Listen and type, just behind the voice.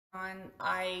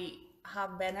I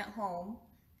have been at home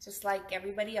just like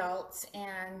everybody else,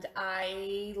 and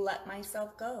I let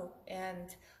myself go.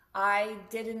 And I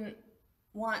didn't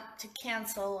want to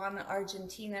cancel on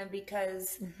Argentina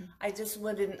because I just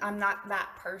wouldn't, I'm not that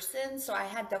person. So I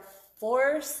had to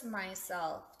force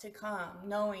myself to come,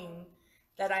 knowing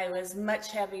that I was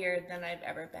much heavier than I've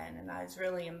ever been, and I was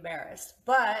really embarrassed.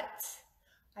 But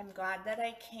I'm glad that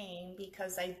I came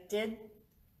because I did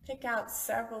pick out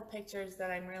several pictures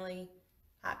that I'm really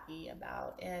happy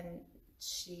about, and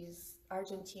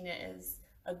Argentina is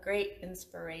a great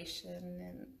inspiration,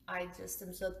 and I just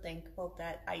am so thankful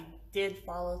that I did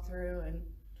follow through and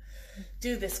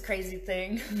do this crazy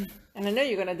thing. And I know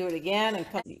you're gonna do it again.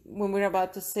 And when we're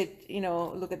about to sit,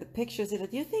 look at the pictures, do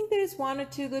you think there's one or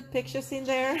two good pictures in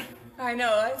there? I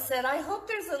know, I said, I hope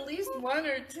there's at least one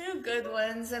or two good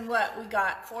ones. And what, we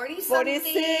got 40 something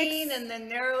 46 and then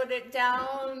narrowed it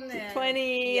down to and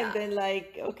 20, yeah. and then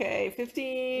like, okay,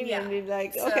 15, Yeah. and then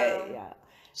like, So, okay, yeah.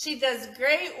 She does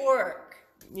great work.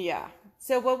 Yeah.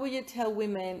 So what would you tell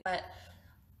women? But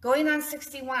going on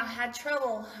 61, I had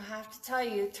trouble. I have to tell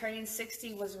you, turning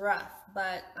 60 was rough.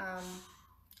 But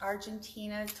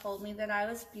Argentina told me that I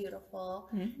was beautiful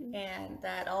and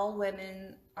that all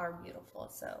women are beautiful.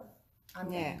 So I'm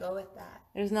going to go with that.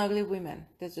 There's no ugly women.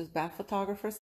 There's just bad photographers.